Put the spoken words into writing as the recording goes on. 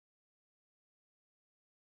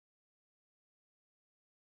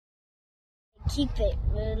Keep it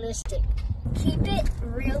realistic. Keep it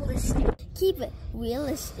realistic. Keep it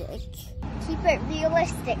realistic. Keep it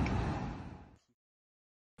realistic.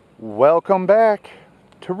 Welcome back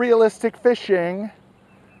to Realistic Fishing.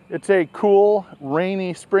 It's a cool,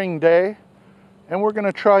 rainy spring day, and we're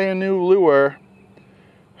gonna try a new lure.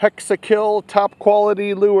 Hexakill top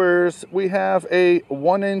quality lures. We have a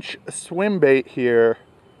 1-inch Swimbait here.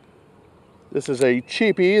 This is a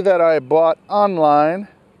cheapie that I bought online.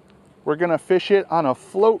 We're gonna fish it on a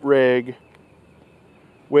float rig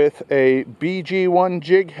with a BG1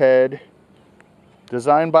 Jig head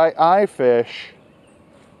designed by iFish.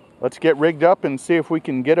 Let's get rigged up and see if we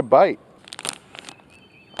can get a bite.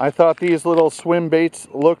 I thought these little swim baits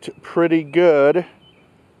looked pretty good.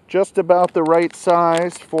 Just about the right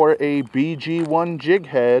size for a BG1 Jig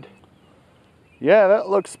head. Yeah, that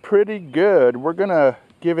looks pretty good. We're gonna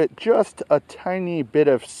give it just a tiny bit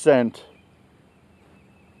of scent.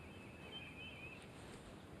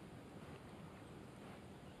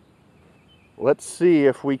 Let's see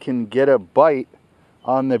if we can get a bite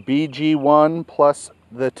on the BG1 plus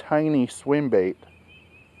the tiny swim bait.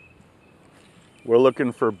 We're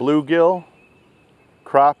looking for bluegill,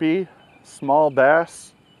 crappie, small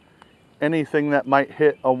bass, anything that might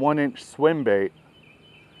hit a 1-inch swim bait.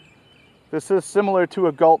 This is similar to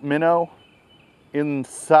a gulp minnow in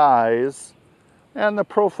size, and the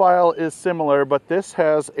profile is similar, but this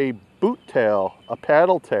has a boot tail, a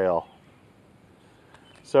paddle tail.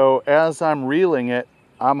 So as I'm reeling it,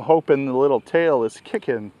 I'm hoping the little tail is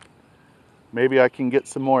kicking. Maybe I can get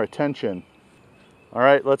some more attention. All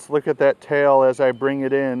right, let's look at that tail as I bring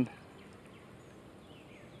it in.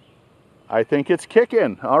 I think it's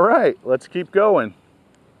kicking. All right, let's keep going.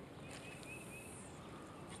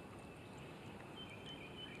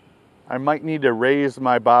 I might need to raise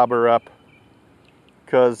my bobber up,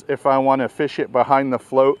 because if I want to fish it behind the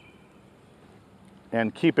float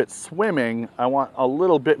and keep it swimming, I want a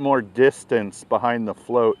little bit more distance behind the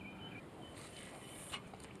float.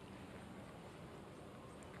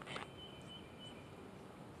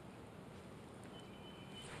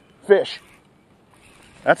 Fish.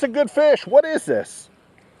 That's a good fish. What is this?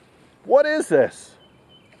 What is this?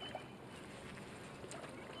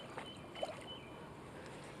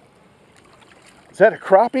 Is that a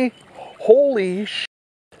crappie? Holy sh**.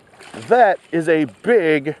 That is a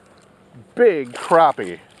big, big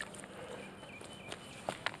crappie.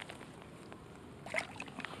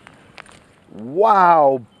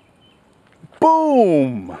 Wow.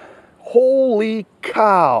 Boom. Holy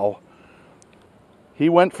cow. He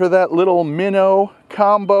went for that little minnow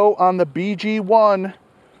combo on the BG1.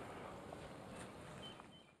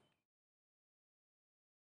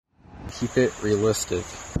 Keep it realistic.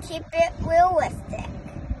 Keep it realistic.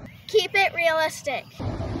 Keep it realistic.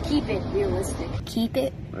 Keep it realistic. Keep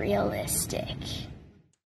it realistic.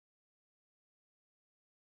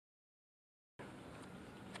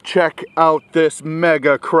 Check out this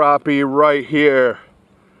mega crappie right here.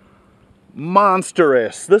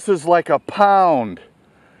 Monstrous. This is like a pound.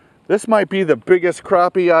 This might be the biggest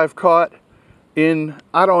crappie I've caught in,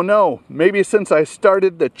 I don't know, maybe since I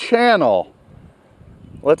started the channel.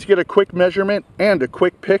 Let's get a quick measurement and a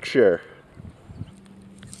quick picture.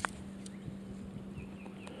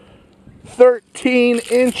 13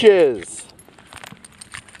 inches.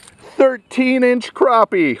 13-inch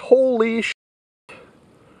crappie. Holy sh**.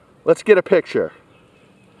 Let's get a picture.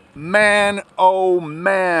 Man, oh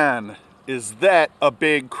man, is that a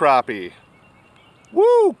big crappie.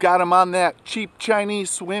 Woo! Got him on that cheap Chinese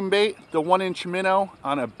swim bait, the 1-inch minnow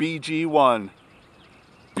on a BG1.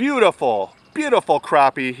 Beautiful, beautiful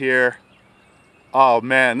crappie here. Oh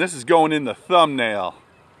man, this is going in the thumbnail.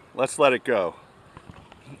 Let's let it go.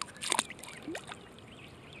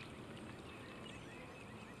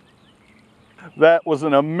 That was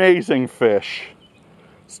an amazing fish.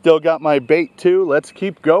 Still got my bait too. Let's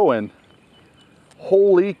keep going.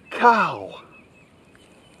 Holy cow.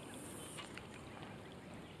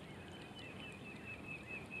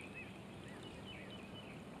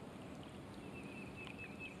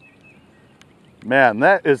 Man,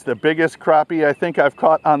 that is the biggest crappie I think I've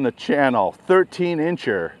caught on the channel.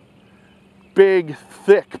 13-incher. Big,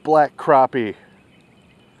 thick black crappie.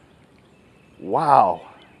 Wow.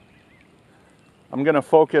 I'm gonna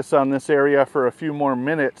focus on this area for a few more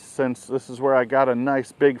minutes since this is where I got a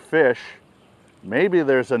nice big fish. Maybe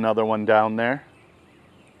there's another one down there.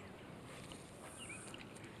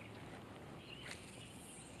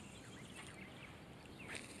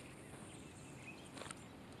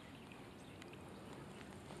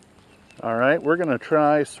 All right, we're gonna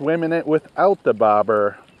try swimming it without the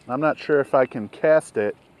bobber. I'm not sure if I can cast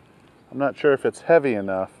it. I'm not sure if it's heavy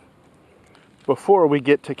enough. Before we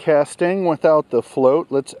get to casting without the float,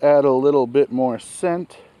 let's add a little bit more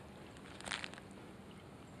scent.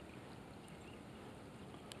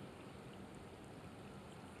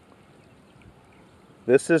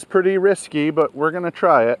 This is pretty risky, but we're going to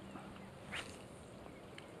try it.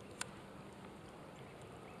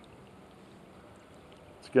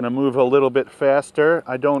 It's going to move a little bit faster.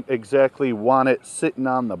 I don't exactly want it sitting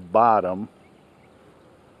on the bottom.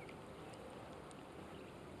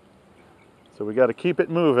 So we got to keep it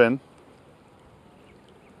moving.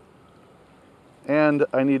 And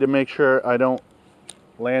I need to make sure I don't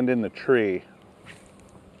land in the tree.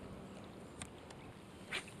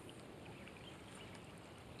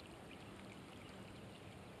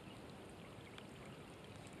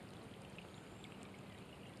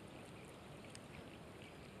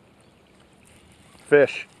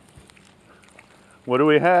 Fish. What do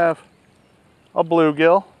we have? A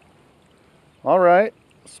bluegill. All right,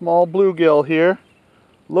 small bluegill here.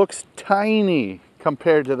 Looks tiny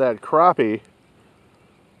compared to that crappie.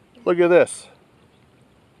 Look at this.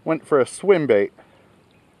 Went for a swim bait.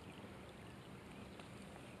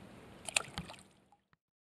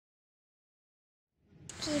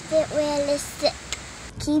 Keep it realistic.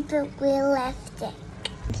 Keep it realistic.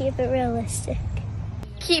 Keep it realistic.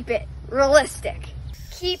 Keep it realistic.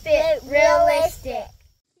 Keep it realistic.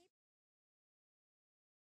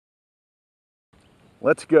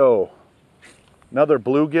 Let's go. Another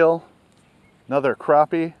bluegill, another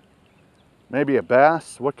crappie, maybe a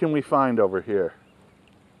bass. What can we find over here?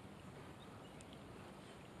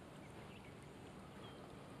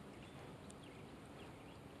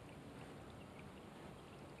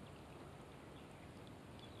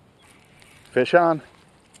 Fish on.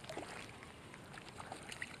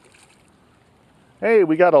 Hey,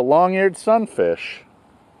 we got a long-eared sunfish.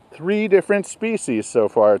 3 different species so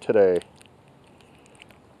far today.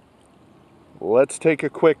 Let's take a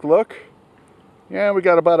quick look. Yeah, we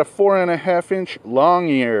got about a 4.5-inch long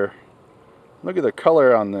ear. Look at the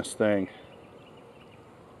color on this thing.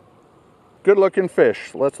 Good looking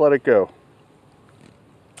fish. Let's let it go.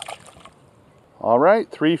 All right,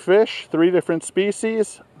 3 fish, 3 different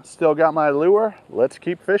species. Still got my lure. Let's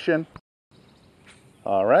keep fishing.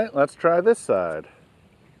 All right, let's try this side.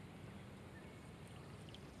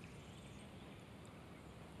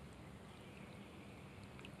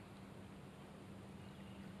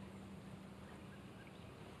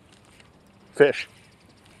 Fish.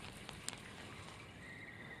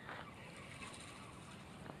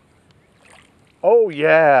 Oh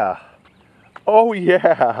yeah. Oh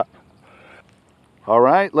yeah. All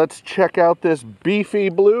right, let's check out this beefy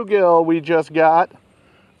bluegill we just got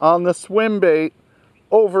on the Swimbait.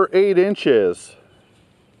 Over 8 inches.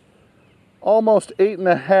 Almost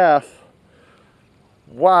 8.5.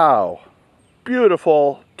 Wow.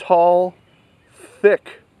 Beautiful, tall,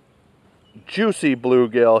 thick, juicy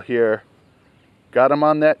bluegill here. Got him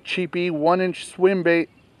on that cheapy 1-inch swim bait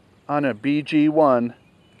on a BG1.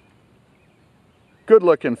 Good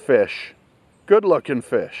looking fish. Good looking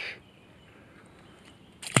fish.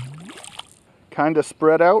 Kind of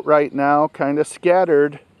spread out right now, kind of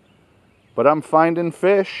scattered, but I'm finding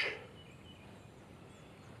fish.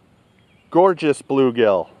 Gorgeous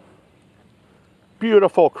bluegill.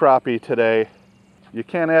 Beautiful crappie today. You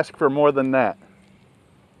can't ask for more than that.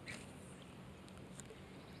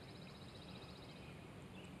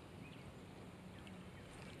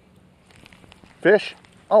 Fish?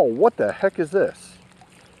 Oh, what the heck is this?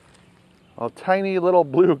 A tiny little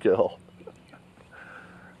bluegill.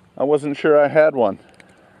 I wasn't sure I had one.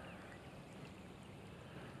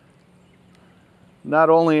 Not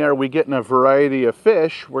only are we getting a variety of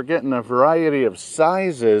fish, we're getting a variety of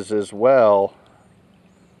sizes as well.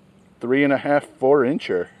 3.5,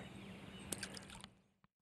 4-incher.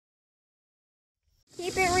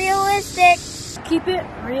 Keep it realistic. Keep it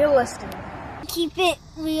realistic. Keep it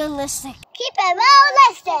realistic. Keep it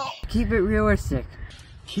realistic. Keep it realistic.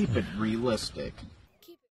 Keep it realistic.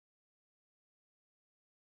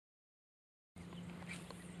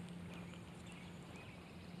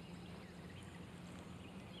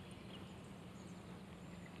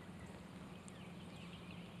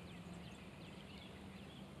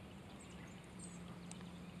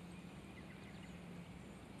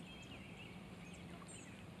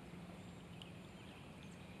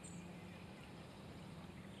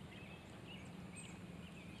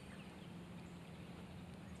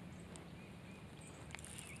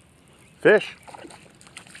 Fish.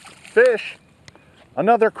 Fish.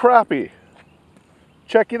 Another crappie.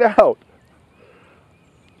 Check it out.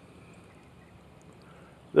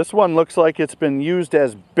 This one looks like it's been used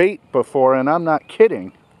as bait before, and I'm not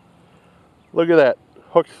kidding. Look at that.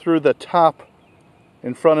 Hooked through the top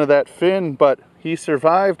in front of that fin, but he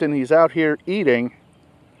survived and he's out here eating.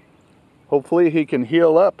 Hopefully he can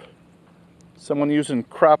heal up. Someone using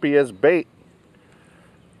crappie as bait.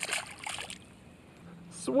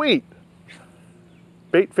 Sweet!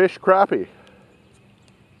 Bait fish crappie.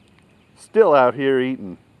 Still out here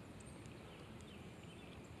eating.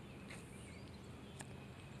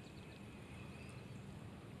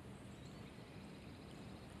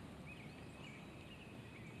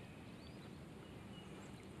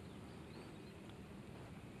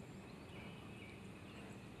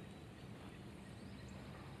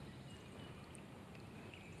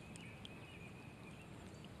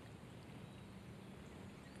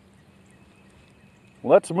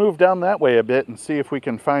 Let's move down that way a bit and see if we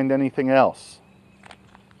can find anything else.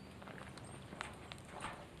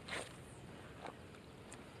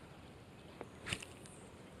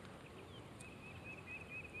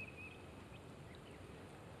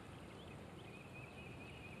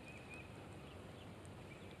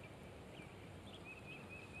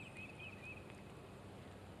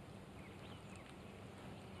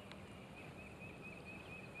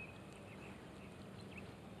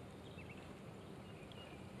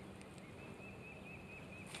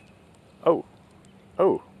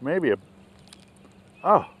 Oh, maybe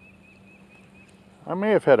oh, I may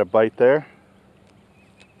have had a bite there.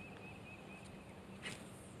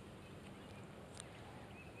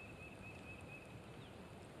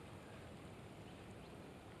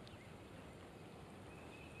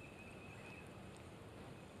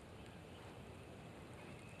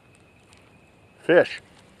 Fish.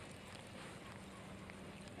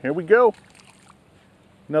 Here we go.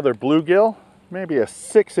 Another bluegill, maybe a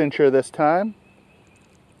 6-incher this time.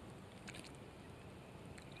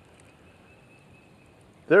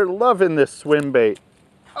 They're loving this swim bait.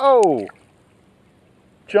 Oh!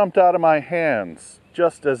 Jumped out of my hands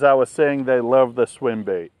just as I was saying they love the swim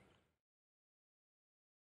bait.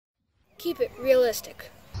 Keep it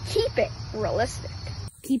realistic. Keep it realistic.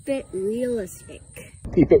 Keep it realistic.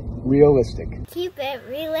 Keep it realistic. Keep it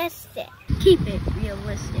realistic. Keep it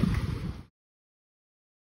realistic.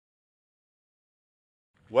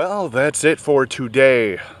 Well, that's it for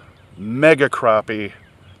today. Mega crappie,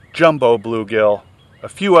 jumbo bluegill, a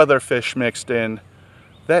few other fish mixed in.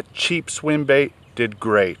 That cheap swim bait did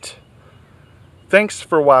great. Thanks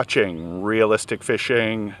for watching Realistic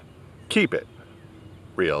Fishing. Keep it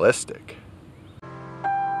realistic.